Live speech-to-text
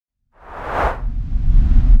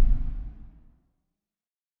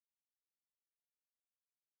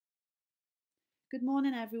Good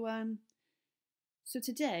morning, everyone. So,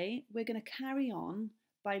 today we're going to carry on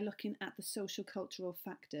by looking at the social cultural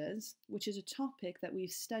factors, which is a topic that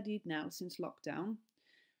we've studied now since lockdown.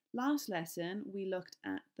 Last lesson, we looked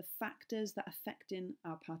at the factors that affecting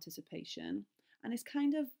our participation, and it's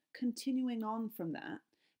kind of continuing on from that,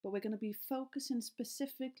 but we're going to be focusing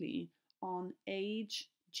specifically on age,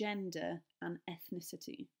 gender, and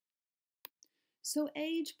ethnicity. So,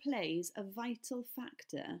 age plays a vital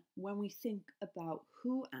factor when we think about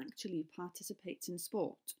who actually participates in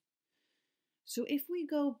sport. So, if we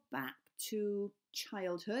go back to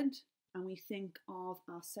childhood and we think of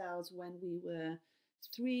ourselves when we were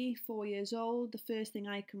 3, 4 years old, the first thing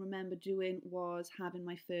I can remember doing was having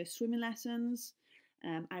my first swimming lessons.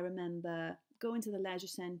 I remember going to the leisure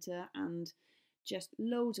centre and just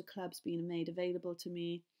loads of clubs being made available to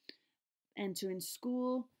me, entering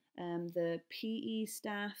school. The PE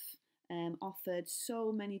staff offered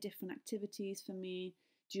so many different activities for me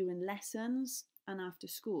during lessons and after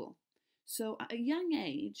school. So at a young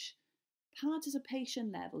age,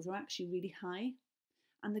 participation levels are actually really high,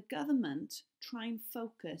 and the government try and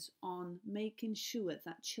focus on making sure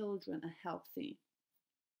that children are healthy.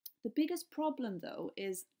 The biggest problem, though,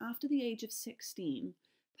 is after the age of 16,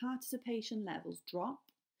 participation levels drop.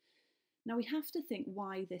 Now we have to think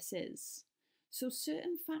why this is. So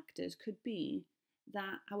certain factors could be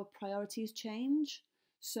that our priorities change.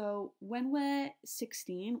 So when we're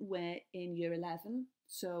 16, we're in year 11.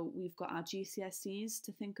 So we've got our GCSEs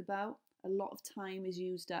to think about. A lot of time is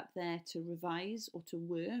used up there to revise or to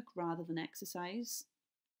work rather than exercise.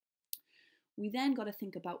 We then got to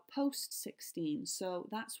think about post 16. So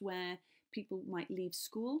that's where people might leave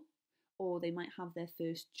school or they might have their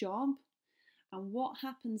first job. And what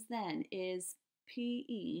happens then is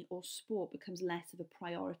PE or sport becomes less of a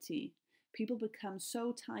priority. People become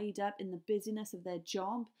so tied up in the busyness of their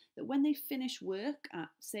job that when they finish work at,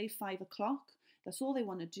 say, 5 o'clock, that's all they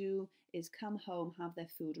want to do is come home, have their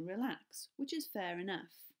food and relax, which is fair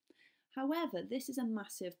enough. However, this is a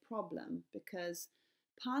massive problem because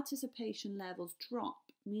participation levels drop,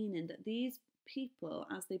 meaning that these people,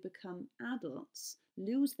 as they become adults,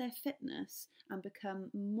 lose their fitness and become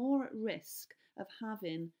more at risk of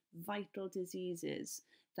having vital diseases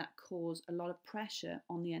that cause a lot of pressure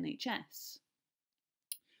on the NHS.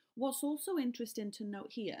 What's also interesting to note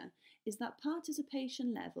here is that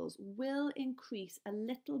participation levels will increase a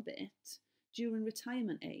little bit during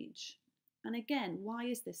retirement age. And again, why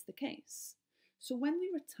is this the case? So when we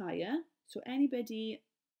retire, so anybody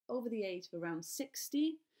over the age of around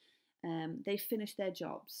 60, they finish their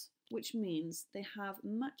jobs, which means they have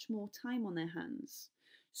much more time on their hands.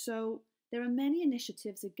 So there are many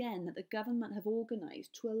initiatives, again, that the government have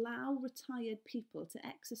organised to allow retired people to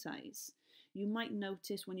exercise. You might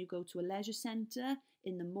notice when you go to a leisure centre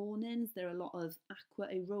in the mornings, there are a lot of aqua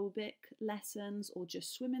aerobic lessons or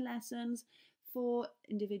just swimming lessons for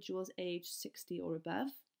individuals aged 60 or above.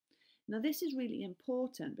 Now, this is really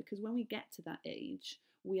important because when we get to that age,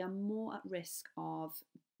 we are more at risk of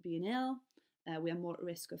being ill, we are more at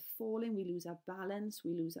risk of falling, we lose our balance,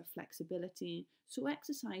 we lose our flexibility. So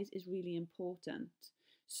exercise is really important.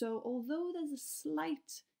 So although there's a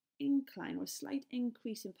slight incline or a slight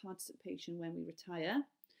increase in participation when we retire,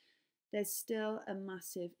 there's still a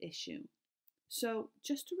massive issue. So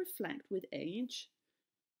just to reflect with age,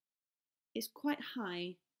 it's quite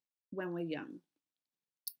high when we're young.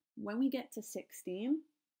 When we get to 16,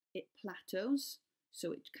 it plateaus,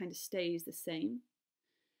 so it kind of stays the same.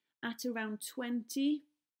 At around 20,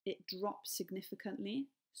 it drops significantly.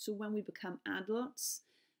 So when we become adults,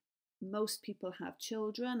 most people have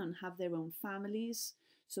children and have their own families,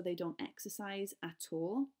 so they don't exercise at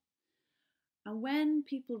all. And when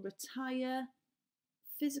people retire,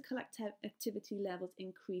 physical activity levels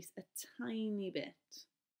increase a tiny bit,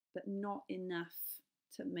 but not enough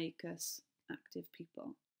to make us active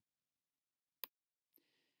people.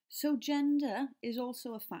 So gender is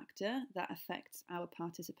also a factor that affects our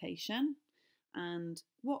participation, and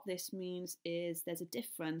what this means is there's a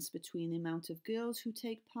difference between the amount of girls who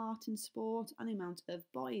take part in sport and the amount of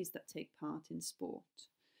boys that take part in sport.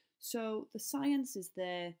 So the science is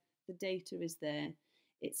there, the data is there.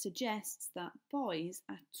 It suggests that boys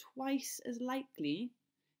are twice as likely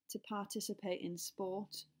to participate in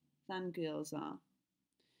sport than girls are.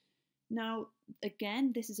 Now,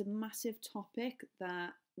 again, this is a massive topic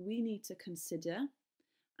that we need to consider,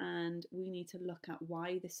 and we need to look at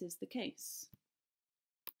why this is the case.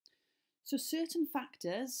 So certain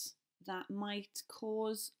factors that might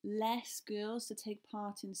cause less girls to take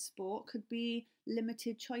part in sport could be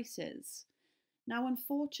limited choices. Now,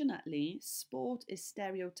 unfortunately, sport is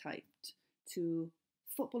stereotyped to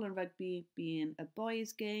football and rugby being a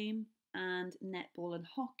boys' game, and netball and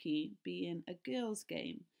hockey being a girls'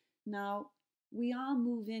 game. Now, we are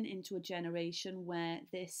moving into a generation where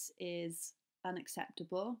this is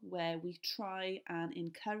unacceptable, where we try and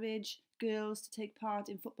encourage girls to take part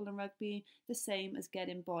in football and rugby, the same as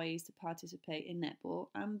getting boys to participate in netball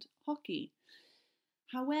and hockey.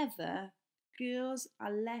 However, girls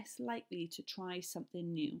are less likely to try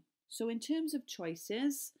something new. So, in terms of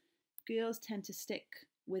choices, girls tend to stick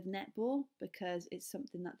with netball because it's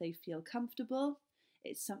something that they feel comfortable,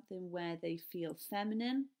 it's something where they feel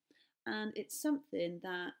feminine, and it's something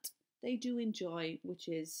that they do enjoy, which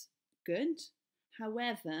is good.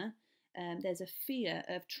 However, there's a fear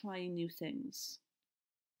of trying new things.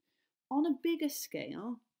 On a bigger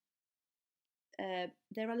scale,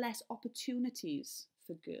 there are less opportunities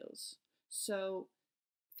for girls. So,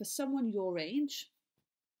 for someone your age,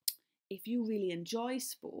 if you really enjoy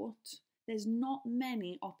sport, there's not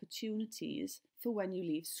many opportunities for when you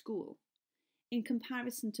leave school. In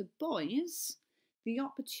comparison to boys, the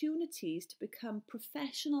opportunities to become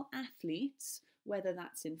professional athletes, whether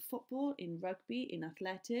that's in football, in rugby, in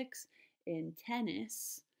athletics, in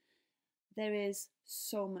tennis, there is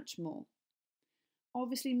so much more.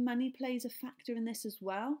 Obviously, money plays a factor in this as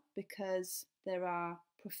well because there are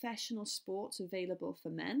professional sports available for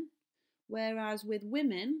men, whereas with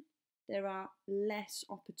women, there are less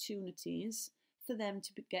opportunities for them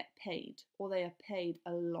to get paid, or they are paid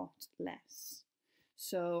a lot less.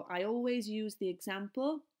 So I always use the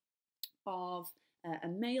example of a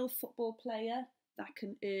male football player that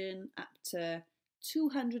can earn up to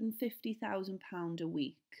 £250,000 a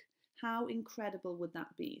week. How incredible would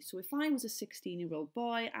that be? So if I was a 16-year-old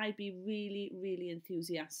boy, I'd be really, really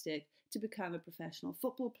enthusiastic to become a professional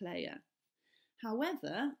football player.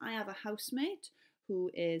 However, I have a housemate who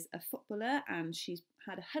is a footballer and she's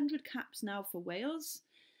had 100 caps now for Wales.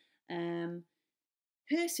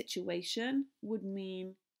 Her situation would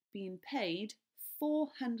mean being paid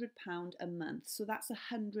 £400 a month, so that's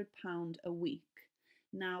 £100 a week.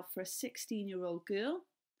 Now, for a 16-year-old girl,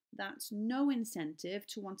 that's no incentive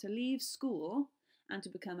to want to leave school and to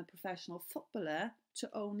become a professional footballer to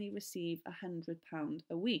only receive £100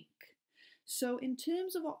 a week. So in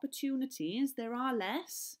terms of opportunities, there are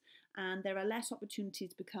less, and there are less opportunities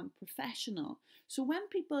to become professional. So when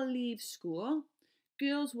people leave school,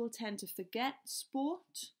 girls will tend to forget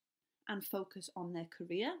sport and focus on their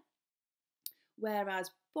career,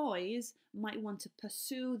 whereas boys might want to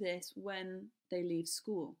pursue this when they leave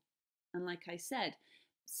school. And like I said,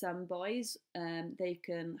 some boys, they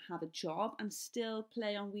can have a job and still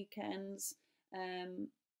play on weekends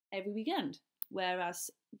every weekend, whereas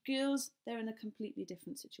girls, they're in a completely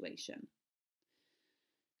different situation.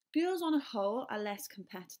 Girls on a whole are less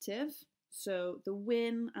competitive, so the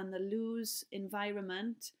win and the lose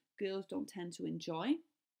environment girls don't tend to enjoy.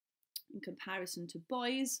 In comparison to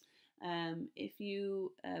boys, if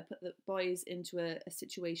you put the boys into a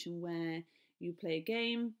situation where you play a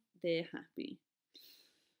game, they're happy.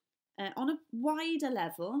 On a wider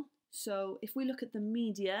level, so if we look at the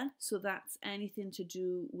media, so that's anything to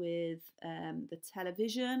do with the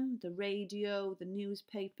television, the radio, the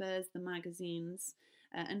newspapers, the magazines,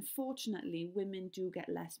 unfortunately, women do get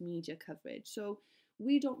less media coverage. So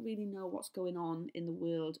we don't really know what's going on in the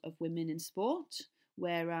world of women in sport.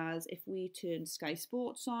 Whereas if we turned Sky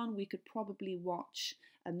Sports on, we could probably watch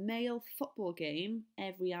a male football game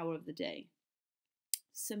every hour of the day.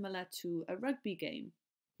 Similar to a rugby game.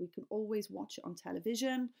 We can always watch it on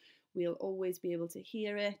television, we'll always be able to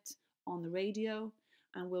hear it on the radio,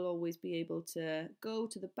 and we'll always be able to go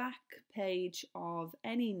to the back page of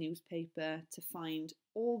any newspaper to find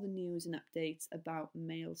all the news and updates about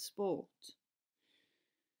male sport.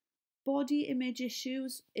 Body image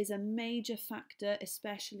issues is a major factor,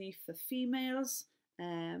 especially for females,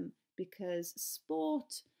 because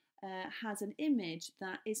sport has an image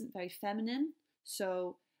that isn't very feminine.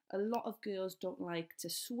 So a lot of girls don't like to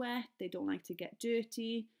sweat, they don't like to get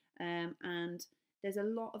dirty, and there's a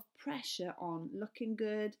lot of pressure on looking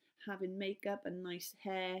good, having makeup and nice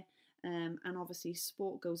hair, and obviously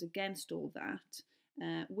sport goes against all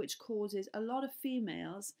that, which causes a lot of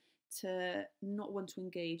females to not want to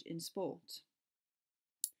engage in sport.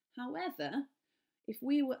 However, if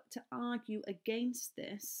we were to argue against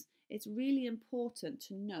this, it's really important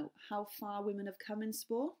to note how far women have come in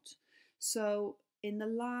sport. So in the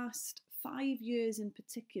last 5 years in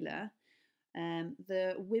particular,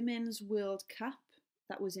 the Women's World Cup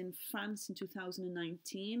that was in France in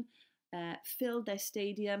 2019 filled their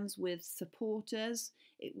stadiums with supporters.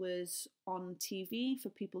 It was on TV for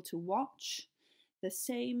people to watch. The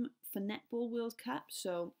same for Netball World Cup.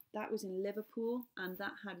 So that was in Liverpool and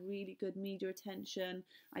that had really good media attention.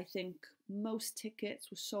 I think most tickets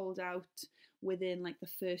were sold out within like the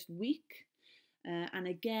first week. And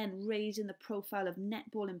again, raising the profile of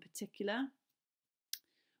netball in particular.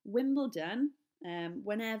 Wimbledon,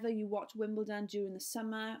 whenever you watch Wimbledon during the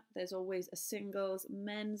summer, there's always a singles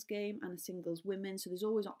men's game and a singles women. So there's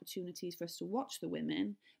always opportunities for us to watch the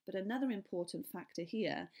women. But another important factor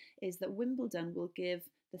here is that Wimbledon will give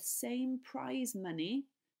the same prize money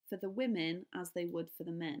for the women as they would for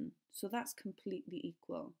the men. So that's completely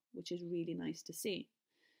equal, which is really nice to see.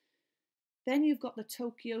 Then you've got the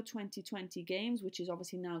Tokyo 2020 Games, which is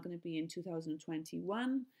obviously now going to be in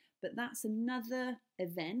 2021. But that's another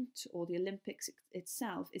event, or the Olympics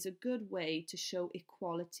itself is a good way to show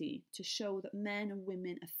equality, to show that men and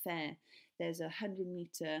women are fair. There's a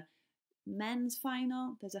 100-meter men's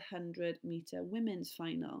final, there's a 100-meter women's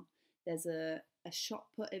final. There's a shot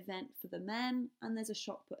put event for the men and there's a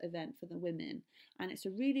shot put event for the women. And it's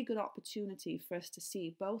a really good opportunity for us to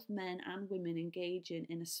see both men and women engaging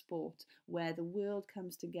in a sport where the world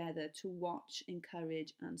comes together to watch,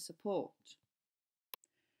 encourage and support.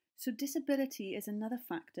 So disability is another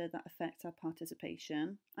factor that affects our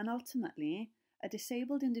participation, and ultimately, a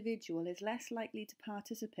disabled individual is less likely to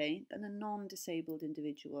participate than a non-disabled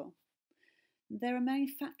individual. There are many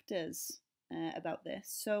factors about this.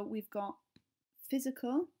 So we've got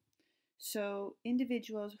physical, so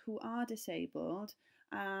individuals who are disabled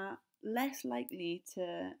are less likely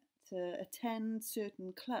to attend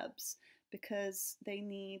certain clubs because they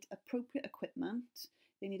need appropriate equipment,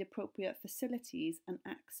 they need appropriate facilities and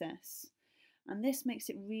access. And this makes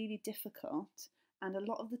it really difficult, and a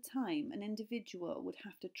lot of the time an individual would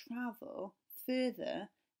have to travel further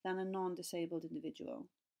than a non-disabled individual.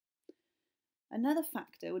 Another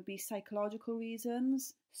factor would be psychological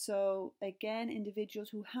reasons. So again, individuals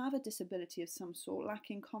who have a disability of some sort,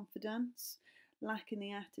 lacking confidence, lacking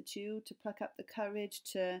the attitude to pluck up the courage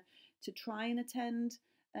to try and attend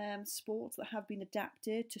sports that have been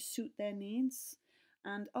adapted to suit their needs.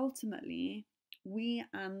 And ultimately, we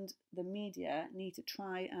and the media need to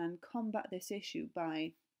try and combat this issue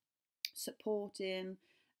by supporting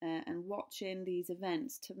and watching these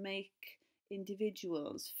events to make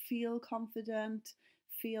individuals feel confident,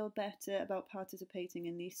 feel better about participating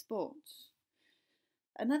in these sports.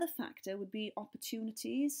 Another factor would be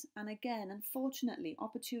opportunities, and again, unfortunately,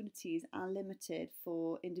 opportunities are limited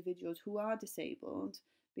for individuals who are disabled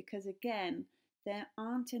because, again, there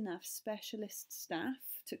aren't enough specialist staff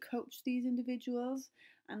to coach these individuals,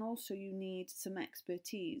 and also you need some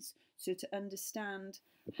expertise. So to understand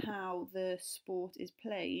how the sport is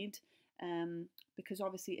played, because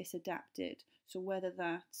obviously it's adapted. So whether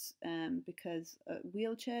that's because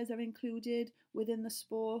wheelchairs are included within the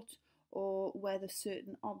sport, or whether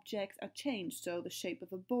certain objects are changed, so the shape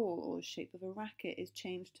of a ball or the shape of a racket is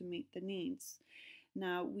changed to meet the needs.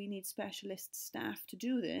 Now, we need specialist staff to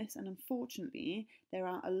do this, and unfortunately, there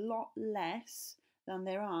are a lot less than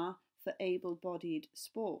there are for able-bodied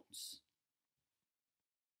sports.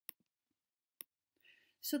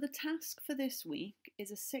 So the task for this week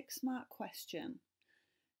is a 6-mark question.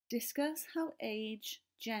 Discuss how age,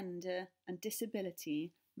 gender, and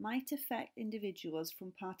disability might affect individuals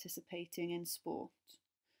from participating in sport.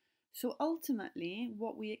 So ultimately,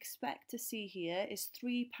 what we expect to see here is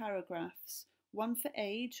 3 paragraphs, one for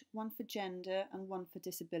age, one for gender, and one for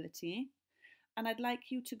disability. And I'd like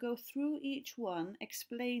you to go through each one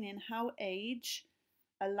explaining how age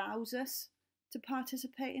allows us to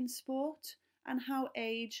participate in sport and how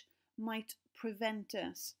age might prevent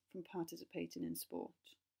us from participating in sport.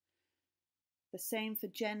 The same for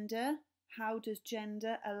gender. How does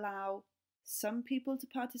gender allow some people to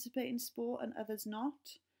participate in sport and others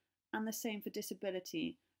not? And the same for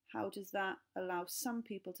disability. How does that allow some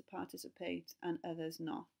people to participate and others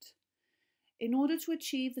not? In order to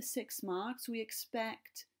achieve the 6 marks, we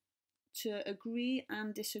expect to agree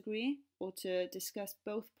and disagree, or to discuss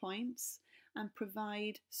both points and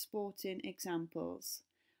provide sporting examples.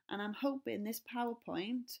 And I'm hoping this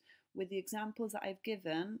PowerPoint, with the examples that I've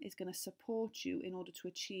given, is going to support you in order to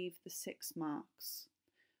achieve the 6 marks.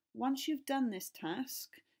 Once you've done this task,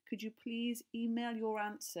 could you please email your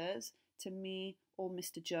answers to me or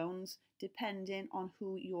Mr. Jones, depending on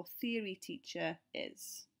who your theory teacher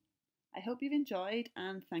is. I hope you've enjoyed,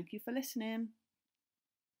 and thank you for listening.